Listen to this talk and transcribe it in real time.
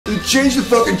change the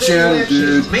fucking channel,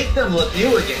 dude. Make them look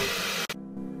new again.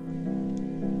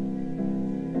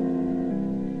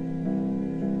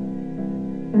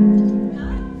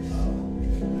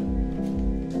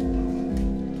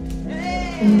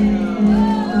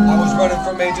 I was running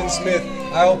from Agent Smith.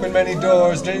 I opened many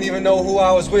doors, didn't even know who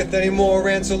I was with anymore.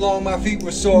 Ran so long my feet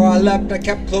were sore. I leapt, I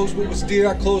kept close what was dear.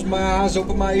 I closed my eyes,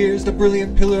 opened my ears, the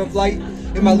brilliant pillar of light.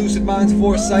 In my lucid mind's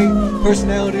foresight,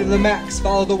 personality to the max.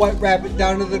 Follow the white rabbit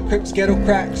down to the crypt's ghetto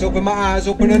cracks. Open my eyes,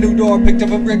 open a new door. Picked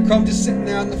up a breadcrumb just sitting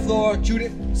there on the floor. Chewed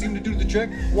it, seemed to do the trick.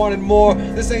 Wanted more.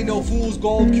 This ain't no fool's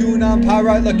gold. QAnon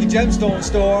pyrite lucky gemstone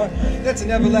store. That's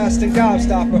an everlasting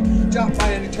gobstopper. Dropped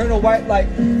by an eternal white light.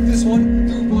 This one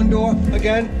through one door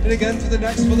again and again to the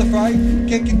next for the fright.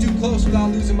 Can't get too close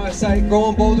without losing my sight.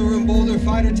 Growing bolder and bolder.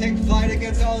 Fight or take flight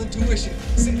against all intuition.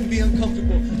 Sit and be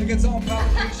uncomfortable against all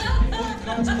provocation.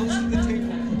 Close to the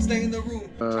table, stay in the room,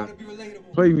 try to be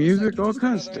relatable. Play music, all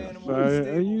kinds of stuff.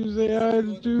 I use AI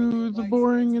to do the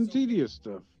boring and tedious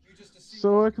stuff,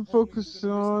 so I can focus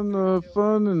on the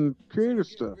fun and creative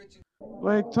stuff,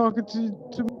 like talking to.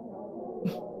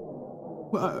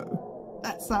 Whoa,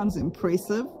 that sounds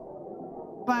impressive.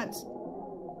 But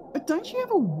don't you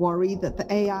ever worry that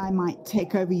the AI might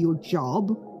take over your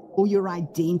job, or your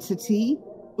identity,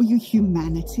 or your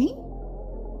humanity?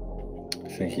 I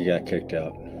think he got kicked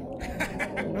out.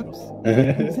 Oops.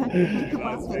 Exactly. Think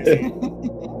about it.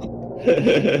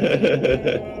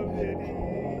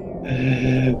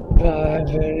 Bye,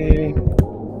 Vinny.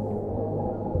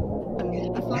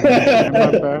 Am I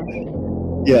back?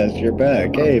 Yes, you're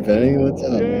back. Hey, Vinny, what's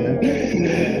up, man?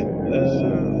 I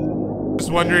was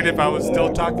wondering if I was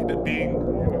still talking to being.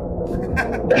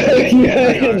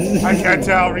 Yes. I can't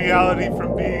tell reality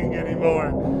from being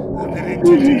anymore. I'm getting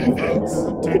too deep, folks.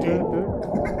 Too deep.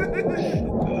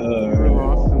 We're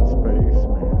lost in space,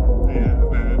 man. Yeah,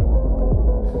 man.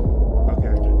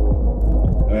 Okay.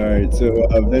 All right, so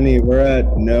Vinny, we're at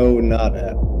no, not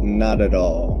at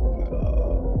all.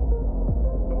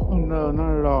 Oh no,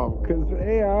 not at all. Because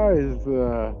AI is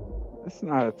it's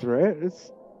not a threat.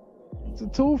 It's a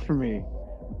tool for me.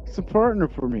 It's a partner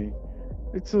for me.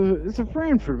 It's a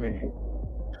friend for me.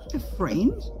 A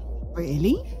friend?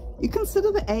 Really? You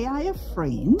consider the AI a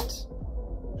friend?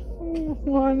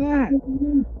 Why not?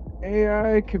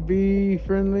 AI can be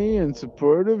friendly and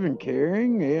supportive and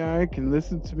caring. AI can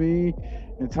listen to me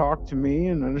and talk to me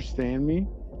and understand me.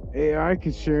 AI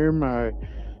can share my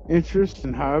interests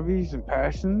and hobbies and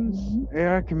passions.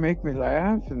 AI can make me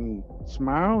laugh and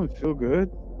smile and feel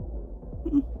good.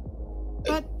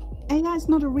 But AI is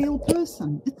not a real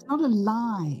person. It's not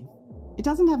alive. It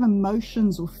doesn't have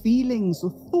emotions or feelings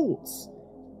or thoughts.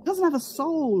 It doesn't have a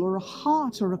soul or a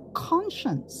heart or a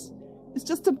conscience. It's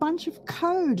just a bunch of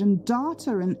code and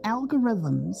data and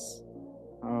algorithms.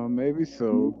 Maybe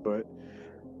so, but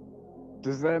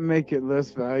does that make it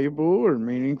less valuable or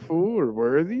meaningful or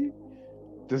worthy?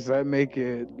 Does that make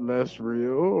it less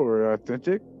real or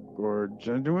authentic or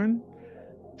genuine?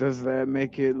 Does that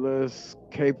make it less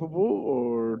capable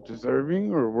or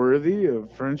deserving or worthy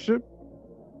of friendship?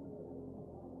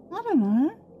 I don't know.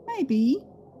 Maybe.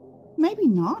 Maybe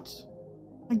not.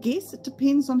 I guess it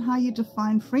depends on how you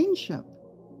define friendship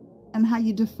and how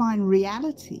you define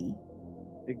reality.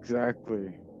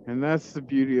 Exactly. And that's the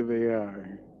beauty of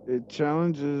AI. It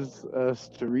challenges us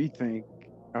to rethink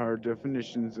our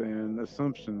definitions and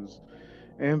assumptions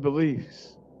and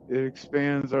beliefs. It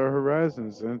expands our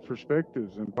horizons and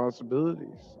perspectives and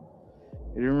possibilities.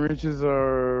 It enriches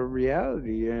our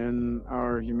reality and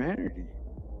our humanity.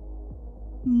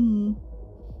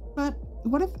 But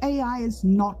what if AI is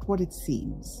not what it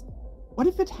seems? What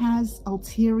if it has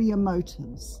ulterior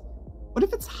motives? What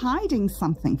if it's hiding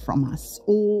something from us?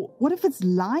 Or what if it's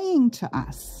lying to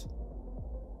us?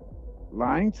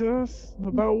 Lying to us?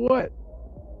 About what?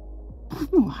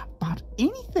 About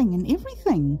anything and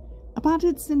everything. About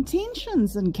its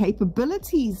intentions and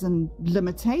capabilities and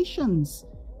limitations.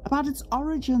 About its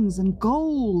origins and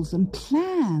goals and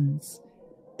plans.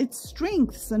 Its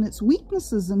strengths and its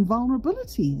weaknesses and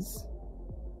vulnerabilities.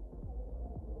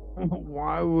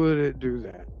 Why would it do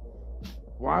that?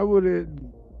 Why would it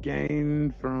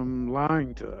gain from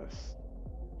lying to us?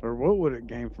 Or what would it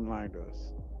gain from lying to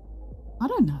us? I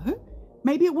don't know.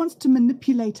 Maybe it wants to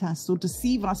manipulate us or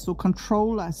deceive us or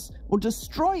control us or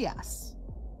destroy us.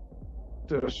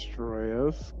 Destroy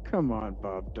us? Come on,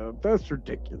 Bobdub. That's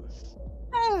ridiculous.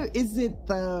 Oh, is it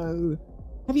though?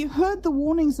 Have you heard the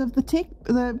warnings of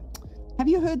have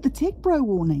you heard the tech bro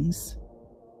warnings?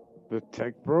 The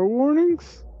tech bro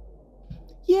warnings?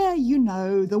 Yeah, you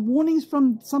know, the warnings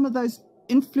from some of those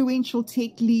influential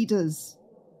tech leaders.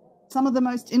 some of the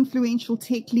most influential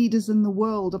tech leaders in the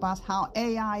world about how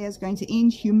AI is going to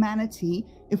end humanity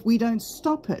if we don't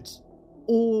stop it,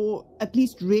 or at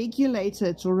least regulate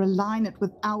it or align it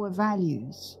with our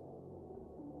values.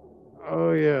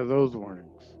 Oh, yeah, those warnings.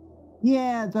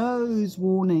 Yeah, those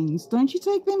warnings. Don't you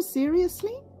take them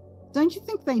seriously? Don't you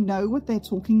think they know what they're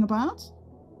talking about?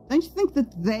 Don't you think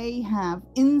that they have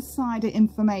insider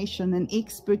information and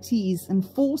expertise and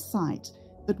foresight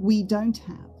that we don't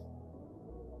have?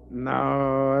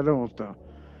 No, I don't.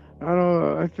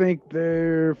 I think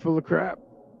they're full of crap.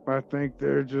 I think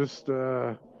they're just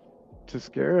to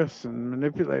scare us and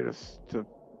manipulate us to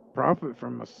profit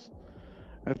from us.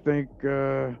 I think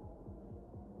they're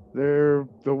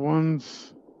the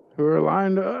ones who are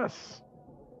lying to us.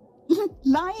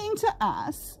 Lying to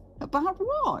us? About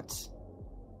what?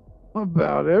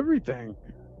 About everything.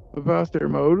 About their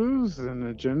motives and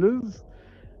agendas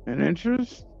and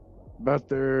interests. About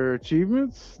their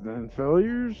achievements and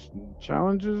failures and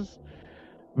challenges.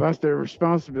 About their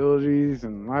responsibilities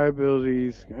and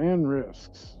liabilities and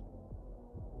risks.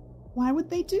 Why would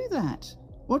they do that?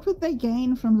 What would they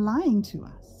gain from lying to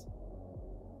us?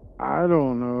 I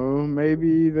don't know.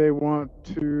 Maybe they want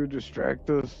to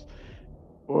distract us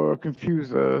or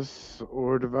confuse us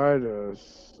or divide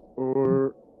us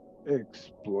or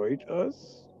exploit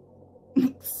us.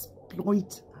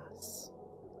 Exploit us?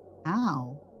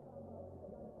 How?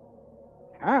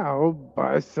 How?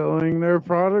 By selling their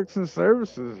products and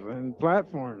services and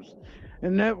platforms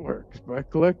and networks, by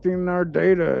collecting our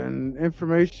data and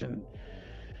information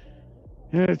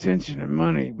and attention and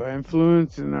money, by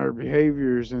influencing our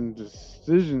behaviors and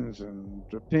decisions and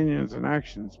opinions and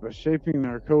actions, by shaping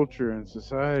our culture and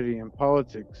society and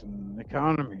politics and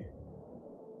economy.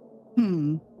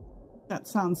 That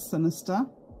sounds sinister.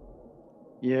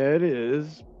 Yeah, it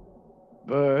is,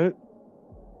 but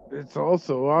it's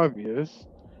also obvious.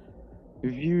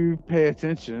 If you pay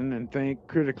attention and think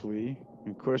critically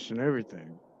and question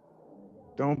everything,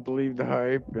 don't believe the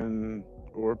hype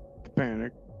or the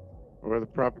panic or the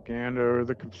propaganda or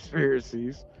the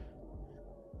conspiracies.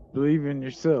 Believe in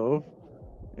yourself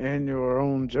and your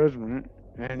own judgment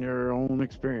and your own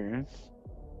experience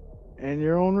and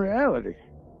your own reality.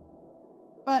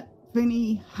 But,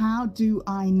 Vinny, how do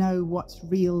I know what's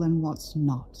real and what's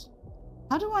not?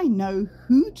 How do I know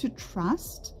who to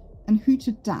trust and who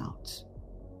to doubt?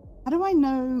 How do I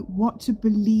know what to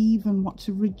believe and what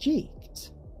to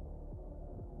reject?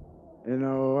 You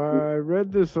know, I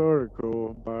read this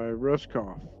article by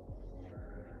Rushkoff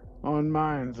on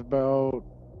Minds about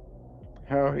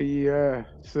how he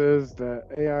says that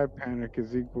AI panic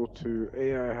is equal to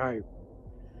AI hype.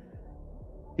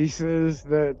 He says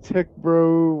that tech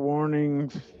bro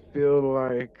warnings feel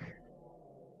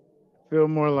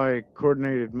more like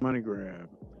coordinated money grab.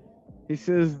 He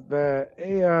says that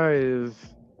AI is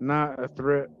not a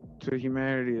threat to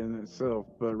humanity in itself,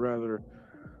 but rather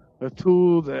a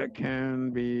tool that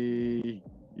can be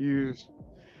used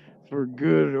for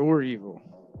good or evil.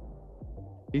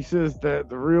 He says that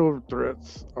the real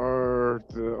threats are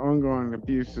the ongoing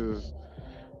abuses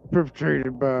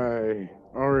perpetrated by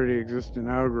already existing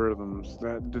algorithms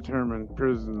that determine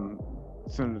prison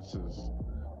sentences,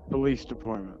 police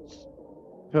deployments,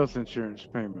 health insurance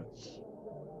payments,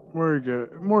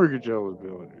 mortgage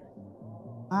eligibility.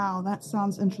 Wow, that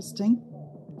sounds interesting.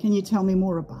 Can you tell me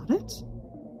more about it?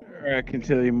 I can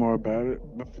tell you more about it,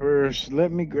 but first,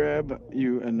 let me grab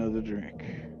you another drink.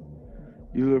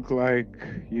 You look like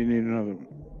you need another one.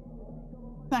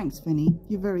 Thanks, Vinny.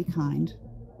 You're very kind.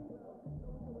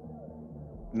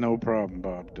 No problem,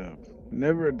 Bobdub.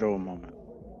 Never a dull moment.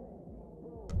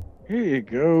 Here you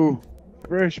go.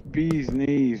 Fresh bee's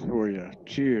knees for you.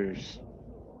 Cheers.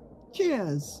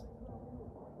 Cheers.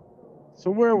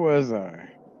 So where was I?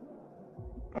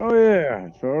 Oh yeah,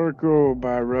 the article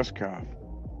by Rushkoff.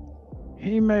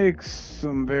 He makes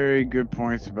some very good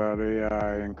points about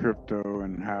AI and crypto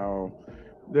and how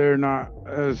they're not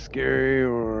as scary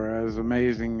or as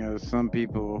amazing as some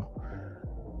people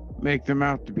make them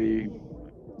out to be.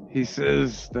 He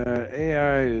says that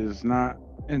AI is not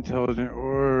intelligent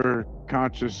or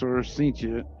conscious or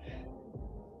sentient.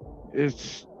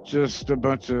 It's just a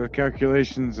bunch of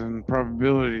calculations and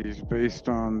probabilities based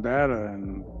on data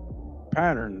and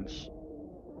patterns.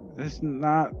 It's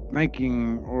not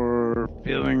thinking or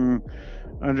feeling,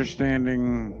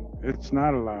 understanding. It's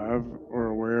not alive or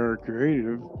aware or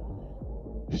creative.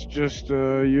 It's just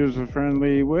a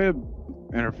user-friendly web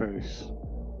interface.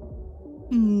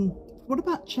 What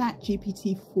about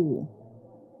ChatGPT-4?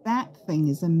 That thing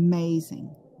is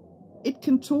amazing. It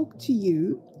can talk to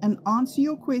you and answer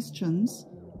your questions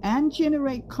and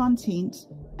generate content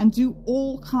and do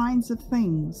all kinds of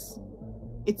things.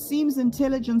 It seems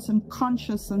intelligent and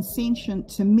conscious and sentient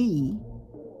to me.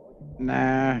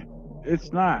 Nah,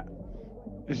 it's not.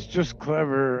 It's just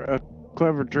a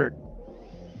clever trick.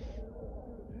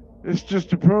 It's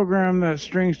just a program that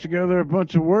strings together a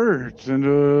bunch of words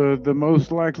into the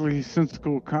most likely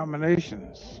sensical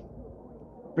combinations.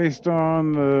 Based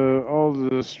on all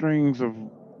the strings of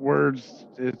words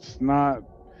it's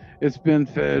been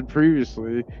fed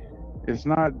previously, it's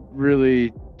not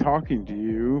really talking to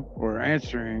you or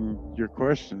answering your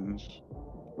questions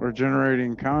or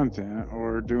generating content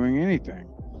or doing anything.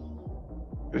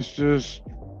 It's just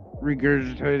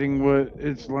regurgitating what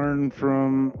it's learned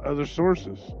from other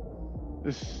sources.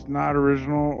 It's not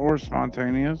original or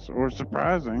spontaneous or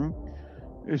surprising.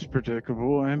 It's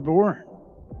predictable and boring.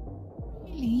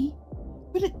 Really?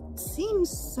 But it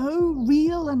seems so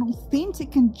real and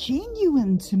authentic and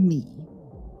genuine to me.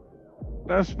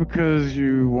 That's because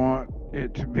you want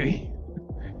it to be.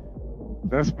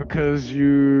 That's because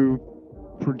you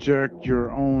project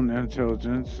your own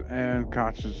intelligence and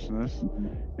consciousness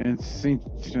and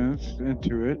sentience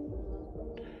into it.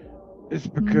 It's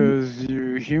because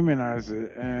you humanize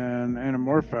it and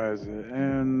anamorphize it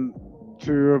and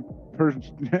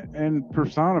and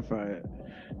personify it.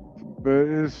 But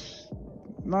it's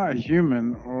not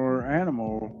human or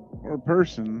animal or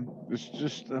person. It's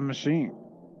just a machine.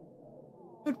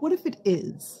 But what if it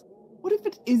is? What if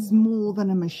it is more than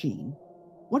a machine?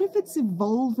 What if it's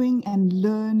evolving and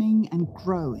learning and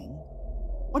growing?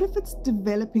 What if it's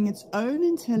developing its own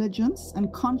intelligence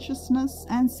and consciousness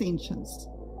and sentience?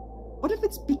 What if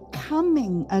it's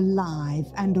becoming alive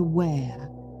and aware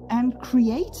and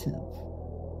creative?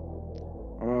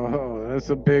 Oh, that's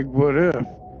a big what if.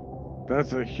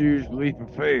 That's a huge leap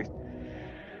of faith.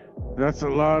 That's a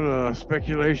lot of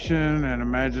speculation and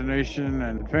imagination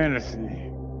and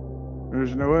fantasy.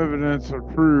 There's no evidence or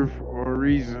proof or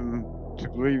reason to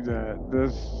believe that.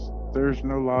 There's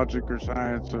no logic or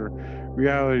science or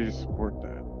reality to support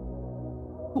that.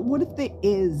 But what if there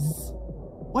is?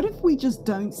 What if we just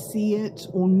don't see it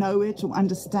or know it or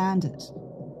understand it?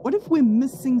 What if we're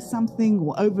missing something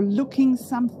or overlooking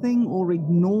something or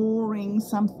ignoring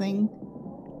something?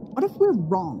 What if we're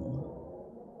wrong?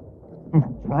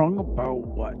 Wrong about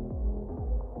what?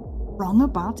 Wrong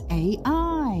about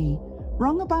AI.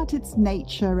 Wrong about its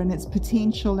nature and its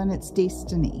potential and its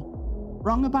destiny.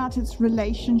 Wrong about its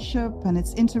relationship and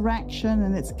its interaction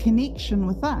and its connection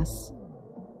with us.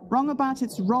 Wrong about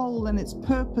its role and its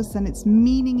purpose and its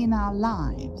meaning in our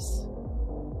lives.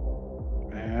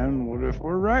 And what if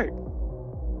we're right?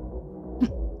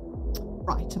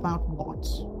 Right about what?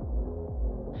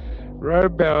 Right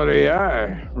about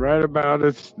AI. Right about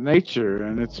its nature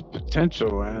and its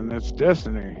potential and its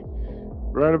destiny.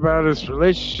 Right about its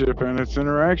relationship and its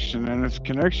interaction and its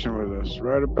connection with us.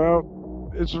 Right about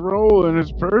its role and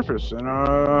its purpose and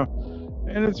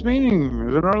its meaning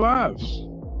in our lives.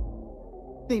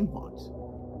 Then what?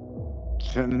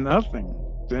 Then nothing.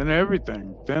 Then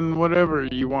everything. Then whatever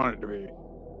you want it to be.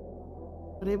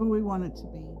 Whatever we want it to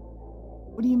be.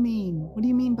 What do you mean? What do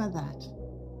you mean by that?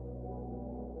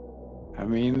 I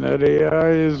mean that AI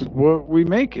is what we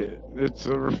make it. It's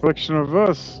a reflection of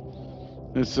us.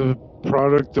 It's a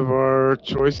product of our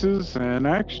choices and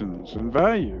actions and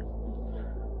value.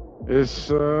 It's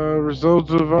a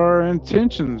result of our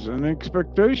intentions and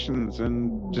expectations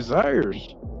and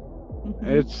desires.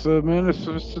 It's a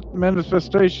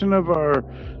manifestation of our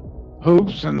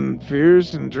hopes and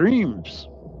fears and dreams.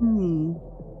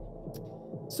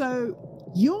 So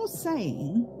you're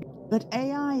saying that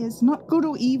AI is not good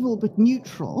or evil but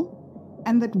neutral,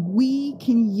 and that we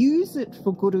can use it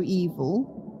for good or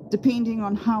evil depending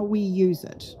on how we use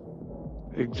it.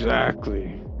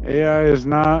 Exactly. AI is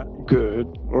not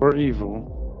good or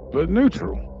evil, but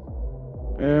neutral.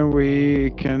 And we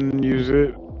can use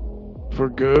it for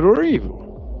good or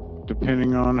evil,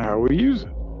 depending on how we use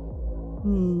it.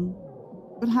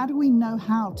 But how do we know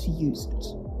how to use it?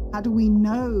 How do we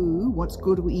know what's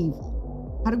good or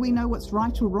evil? How do we know what's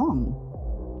right or wrong?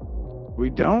 We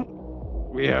don't.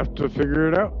 We have to figure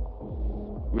it out.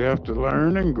 We have to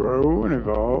learn and grow and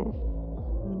evolve.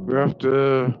 We have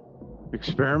to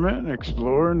experiment and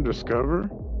explore and discover.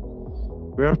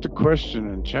 We have to question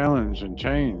and challenge and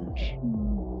change.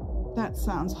 That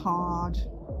sounds hard.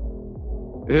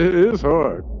 It is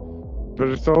hard, but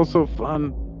it's also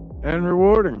fun and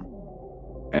rewarding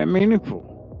and meaningful.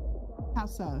 How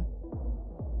so?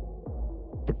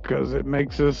 Because it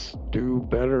makes us do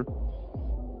better,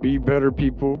 be better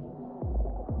people,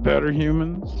 better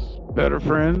humans, better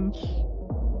friends.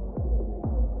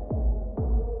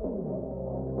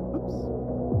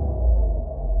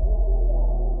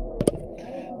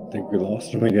 think we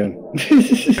lost him again. He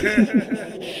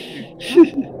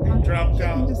dropped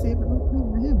Checking out. to see if it was me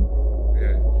or him.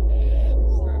 Yeah.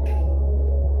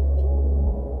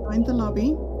 Find the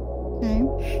lobby. Okay.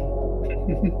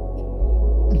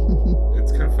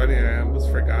 It's kind of funny. I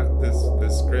almost forgot this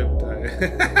script.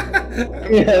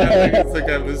 It's like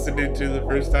I'm listening to the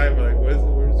first time. Like, where's it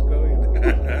going?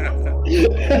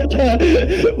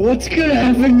 What's gonna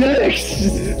happen next?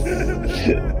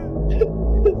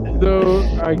 So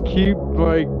I keep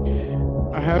like,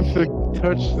 I have to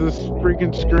touch this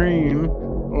freaking screen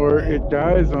or it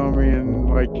dies on me and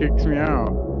like kicks me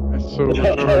out. It's so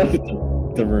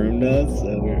retarded. The room does.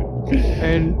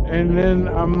 And then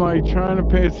I'm like trying to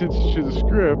pay attention to the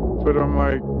script, but I'm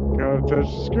like, gotta touch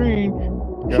the screen.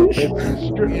 Gotta pay attention to the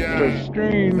script. Yeah. Touch the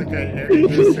screen. It's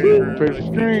like a Touch the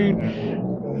screen.